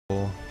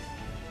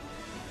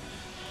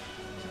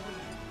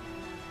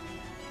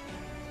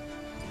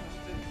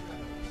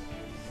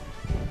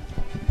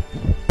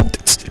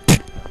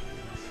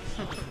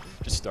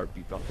Just start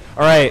beep up.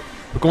 All right,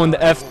 we're going to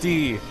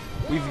FD.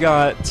 We've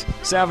got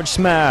Savage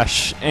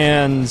Smash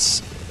and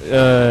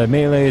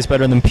Melee is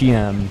better than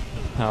PM.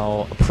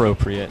 How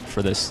appropriate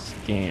for this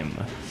game.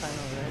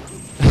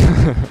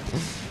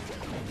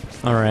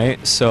 All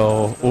right,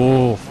 so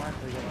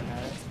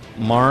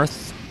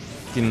Marth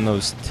getting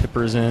those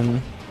tippers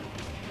in,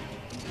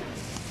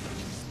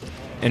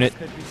 and it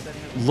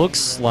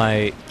looks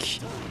like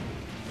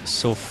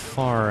so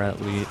far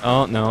at least.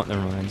 Oh no,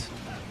 never mind.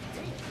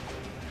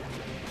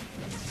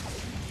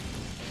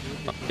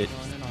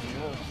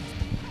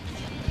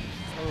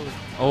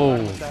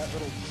 That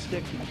little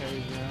stick he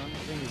carries around. I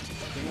think it's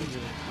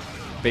dangerous.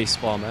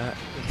 Baseball bat.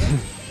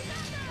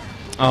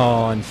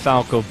 Oh, and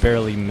Falco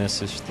barely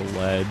misses the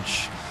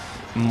ledge.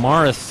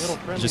 Marth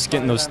just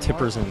getting those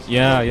tippers in.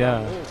 Yeah,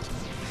 yeah.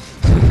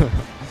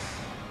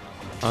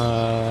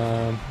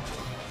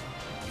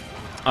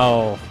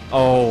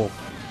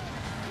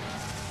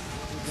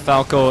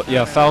 Falco,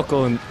 yeah,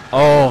 Falco and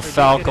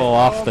Falco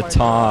off the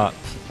top.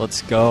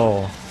 Let's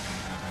go.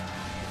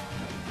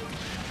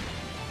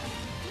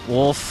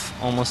 Wolf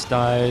almost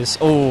dies.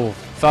 Oh,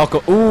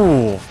 Falco.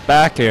 Ooh,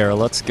 back air.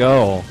 Let's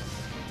go.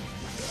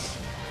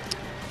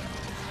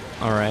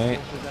 All right.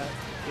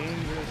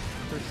 Dangerous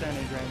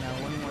percentage right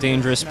now.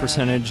 Dangerous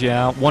percentage,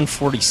 yeah.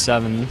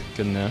 147.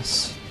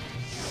 Goodness.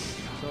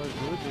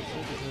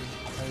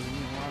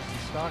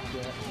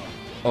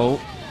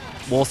 Oh,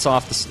 Wolf's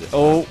off the.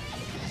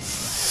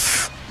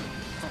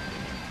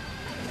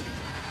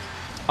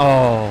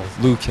 Oh,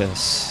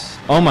 Lucas.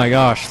 Oh my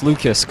gosh,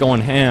 Lucas going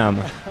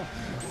ham.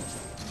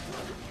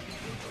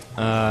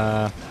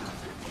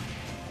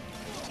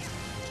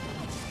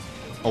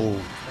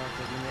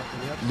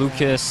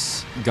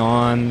 Lucas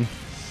gone,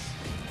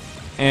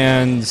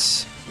 and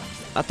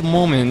at the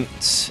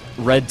moment,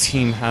 red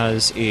team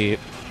has a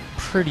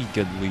pretty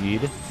good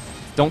lead.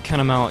 Don't count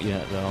them out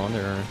yet, though.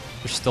 They're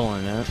still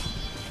in it.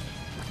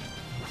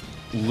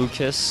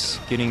 Lucas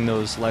getting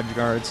those ledge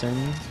guards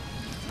in.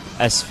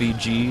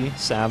 SVG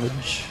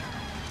Savage.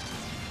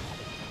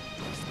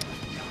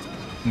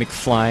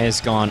 McFly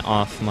has gone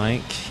off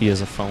mic. He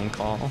has a phone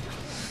call.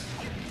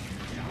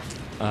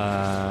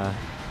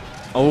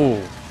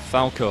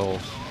 Falco.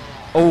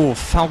 Oh,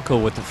 Falco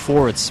with the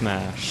forward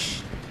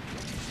smash.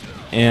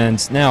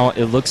 And now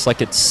it looks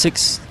like it's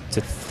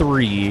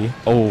 6-3.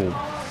 Oh.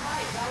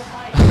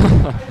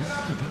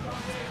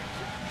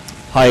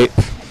 Hype.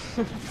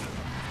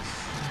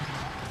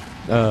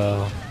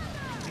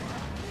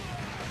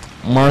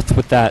 Marth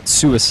with that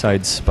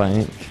suicide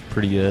spike.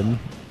 Pretty good.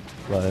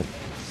 But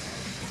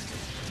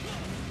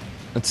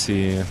let's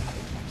see.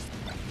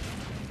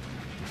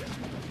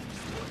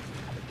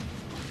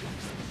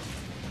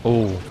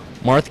 Oh,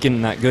 Marth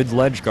getting that good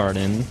ledge guard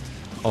in.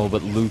 Oh,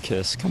 but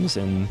Lucas comes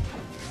in.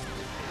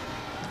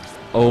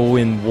 Oh,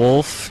 and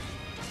Wolf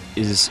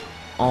is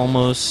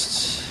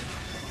almost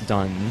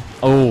done.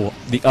 Oh,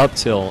 the up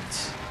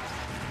tilt.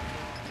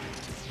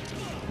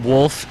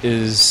 Wolf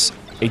is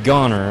a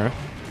goner.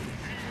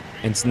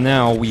 And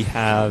now we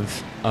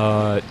have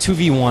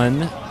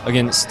 2v1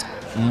 against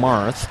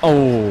Marth.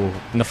 Oh,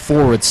 and the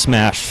forward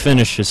smash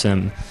finishes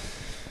him.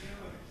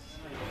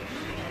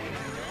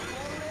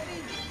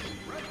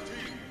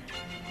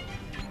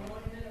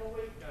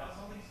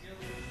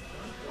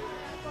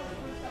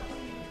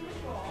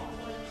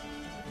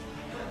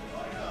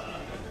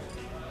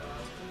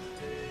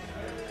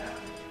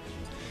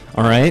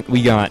 Alright,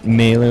 we got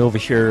Melee over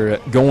here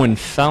going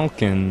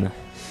Falcon.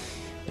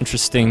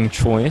 Interesting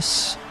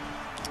choice.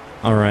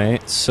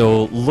 Alright,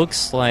 so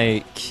looks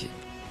like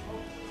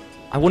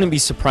I wouldn't be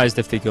surprised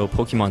if they go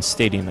Pokemon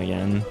Stadium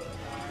again.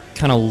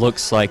 Kind of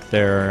looks like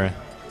they're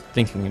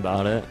thinking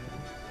about it.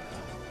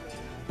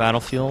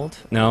 Battlefield?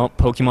 No,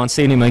 Pokemon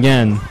Stadium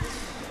again.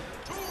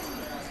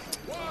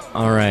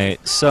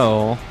 Alright,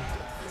 so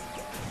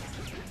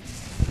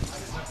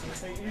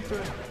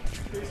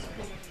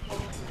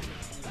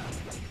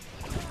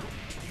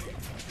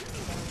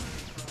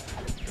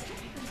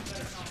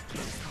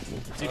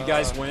did you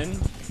guys win?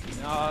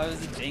 No, it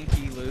was a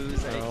janky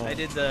lose. I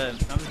did the,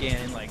 I'm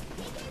Gannon, like,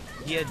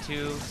 he had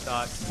 2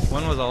 stocks.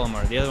 One was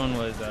Olimar, the other one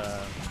was,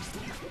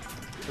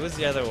 who was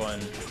the other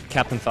one?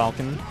 Captain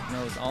Falcon?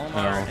 No, it was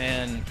Olimar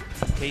and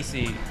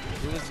Casey.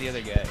 Who was the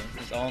other guy? It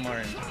was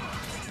Olimar and...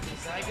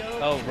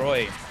 Oh,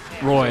 Roy.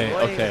 Roy,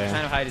 Roy okay.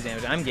 Kind of high to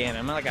damage. I'm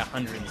Gannon, I'm at like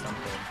 100 and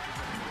something.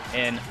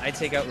 And I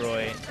take out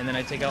Roy, and then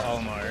I take out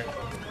Olimar.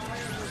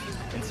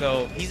 And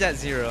so, he's at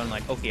 0, I'm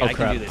like, okay, I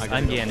can do this.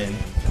 I'm Gannon.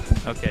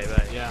 Okay,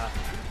 but yeah.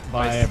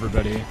 Bye,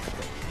 everybody.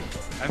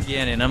 I'm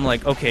Gannon. I'm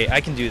like, okay, I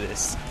can do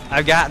this.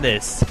 I've got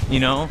this, you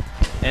know?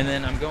 And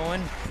then I'm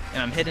going,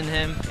 and I'm hitting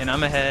him, and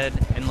I'm ahead,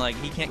 and like,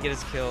 he can't get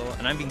his kill,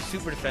 and I'm being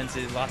super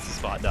defensive, lots of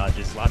spot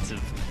dodges, lots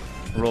of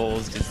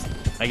rolls, because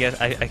I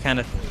guess I had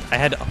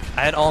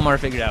Olimar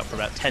figured out for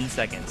about 10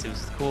 seconds. It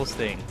was the coolest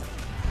thing.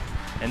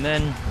 And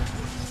then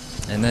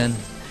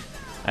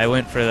I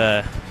went for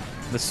the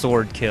the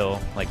sword kill.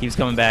 Like, he was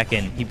coming back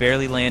and he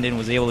barely landed and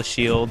was able to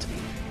shield.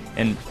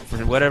 And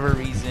for whatever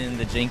reason,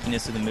 the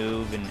jankiness of the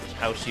move and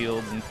how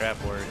shields and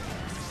crap work,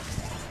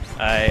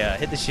 I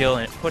hit the shield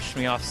and it pushed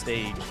me off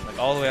stage, like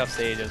all the way off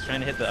stage. I was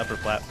trying to hit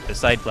the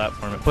side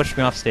platform. It pushed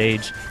me off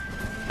stage,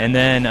 and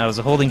then I was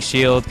holding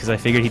shield because I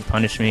figured he'd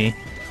punish me.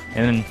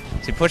 And then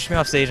so he pushed me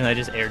off stage, and I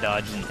just air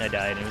dodged and I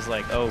died. And it was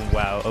like, oh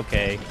wow,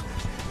 okay,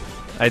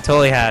 I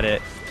totally had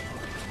it.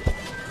 We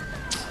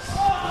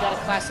got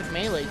a classic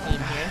melee team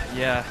here.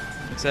 Yeah,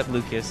 except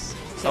Lucas.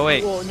 Except, Oh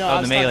wait, well, no,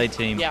 oh the melee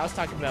team. Yeah, I was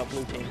talking about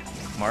blue team.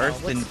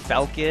 Marth and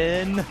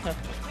Falcon.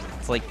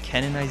 It's like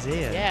Ken and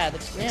Isaiah. Yeah,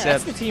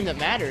 that's the team that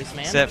matters,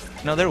 man. Except,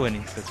 no, they're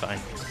winning, so it's fine.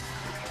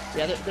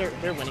 Yeah,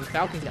 they're winning.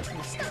 Falcon's got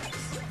 3 stacks.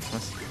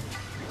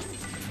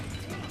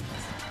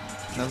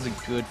 That was a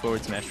good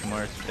forward smash from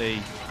Marth. They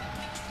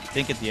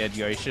didn't get the edge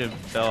guard. He should have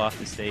fell off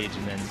the stage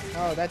and then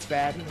Oh, that's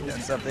bad. done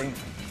something.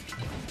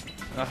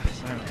 Oh,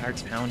 sorry, my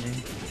heart's pounding.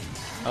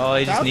 Oh,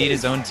 he just Falcon- need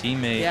his own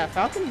teammate. Yeah,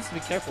 Falcon needs to be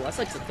careful. That's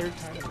like the 3rd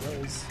time in a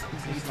row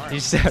he's marked. He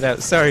shout out,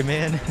 sorry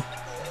man.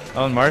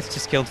 Oh, and Marth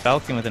just killed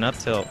Falcon with an up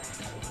tilt.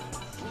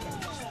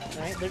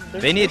 Right?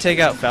 They need to take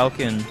out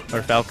Falcon,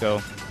 or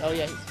Falco. Oh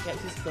yeah,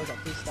 he's still got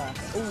 3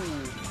 stocks.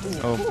 Ooh.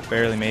 Oh,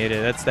 barely made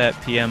it. That's that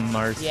PM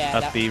Marth Yeah,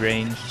 up that- B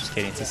range. Just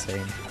kidding, it's the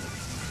same.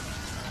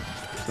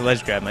 The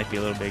ledge grab might be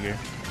a little bigger.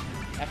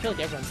 I feel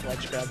like everyone's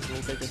ledge grab's a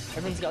little bigger.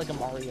 Everyone's got like a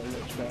Mario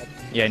ledge grab.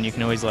 Yeah, and you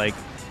can always like,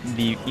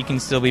 you can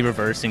still be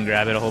reversed and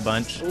grab it a whole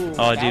bunch. Ooh,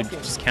 Oh, dude,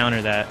 Falcon. just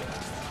counter that.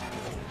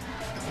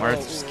 Marth,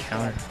 Oh, just ooh,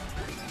 counter.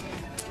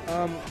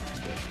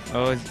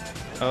 God.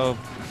 Oh,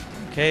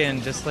 okay,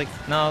 and just like,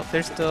 no,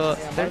 they're still,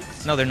 Yeah,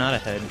 Marth's- no, they're not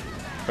ahead.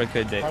 Or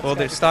could they? Marth's Well,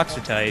 their got stocks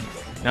the- are tied.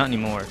 Not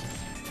anymore.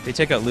 If they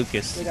take out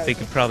Lucas, They got they it.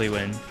 could probably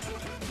win.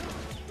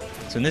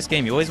 So in this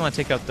game, you always want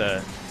to take out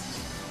the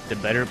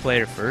better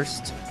player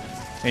first.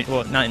 I mean,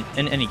 well, not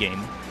in any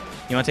game.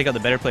 You want to take out the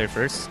better player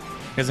first,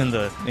 because then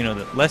the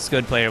less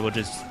good player will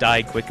just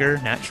die quicker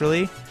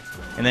naturally,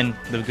 and then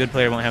the good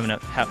player won't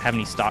have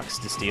any stocks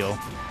to steal.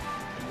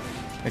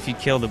 If you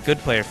kill the good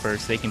player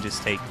first, they can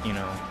just take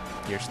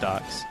your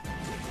stocks.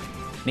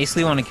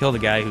 Basically, you want to kill the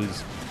guy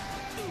who's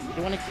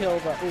You want to kill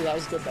the... Ooh, that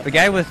was good. the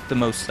guy with the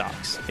most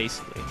stocks,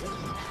 basically.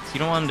 So you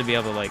don't want him to be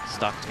able to like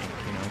stock tank.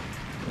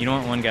 You don't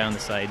want one guy on the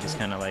side just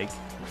kind of like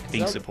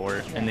being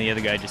support, and the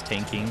other guy just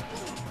tanking.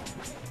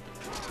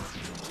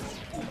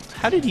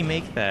 How did he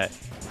make that?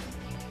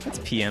 That's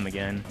PM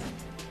again.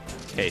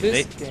 Okay,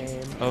 This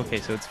game... okay,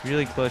 so it's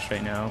really close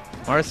right now.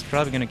 Marth's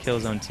probably gonna kill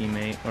his own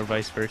teammate, or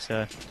vice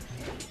versa.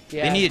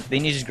 Yeah, They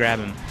need to just grab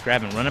him,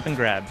 run up and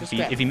grab. Just If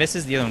grab. he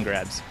misses, the other one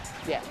grabs.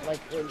 yeah, like...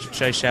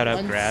 Should I shout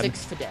out grab?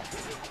 1-6 to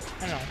death.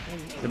 I don't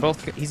know. They're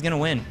both. He's gonna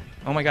win.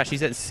 Oh my gosh,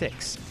 he's at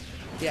 6.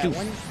 Yeah, Dude,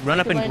 one, run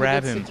up they could and land a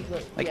grab good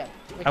him. like, yeah,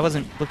 I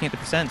wasn't looking at the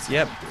percents.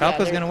 Yep,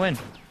 Falco's they're- gonna win.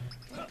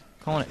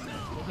 Calling it.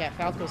 Yeah,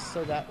 Falco's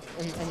so that...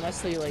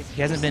 Unless they like...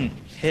 He hasn't been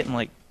hit in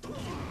like.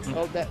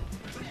 Oh, that...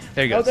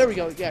 There you go. Oh, there we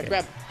go. Yeah,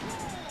 grab.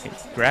 Okay,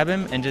 grab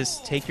him and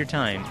just take your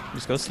time.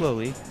 Just go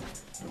slowly.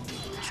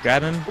 Just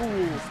grab him.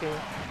 Ooh, okay.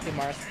 Okay,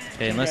 Marth.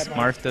 Okay, unless Grab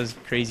Marth does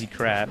crazy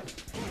crap.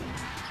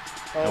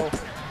 Oh,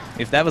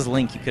 If that was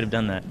Link, you could have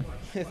done that.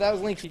 if that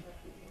was Link,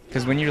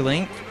 Because when you're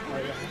Link, oh,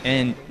 yeah.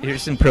 and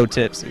here's some pro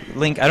tips.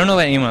 Link, I don't know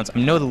about anyone else. I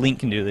know the Link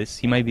can do this.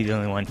 He might be the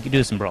only one. He can do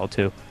this in Brawl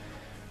too.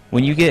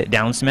 When you get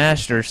down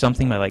smashed or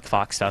something by like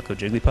Fox, Taco,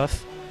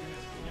 Jigglypuff,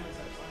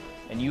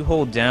 and you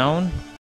hold down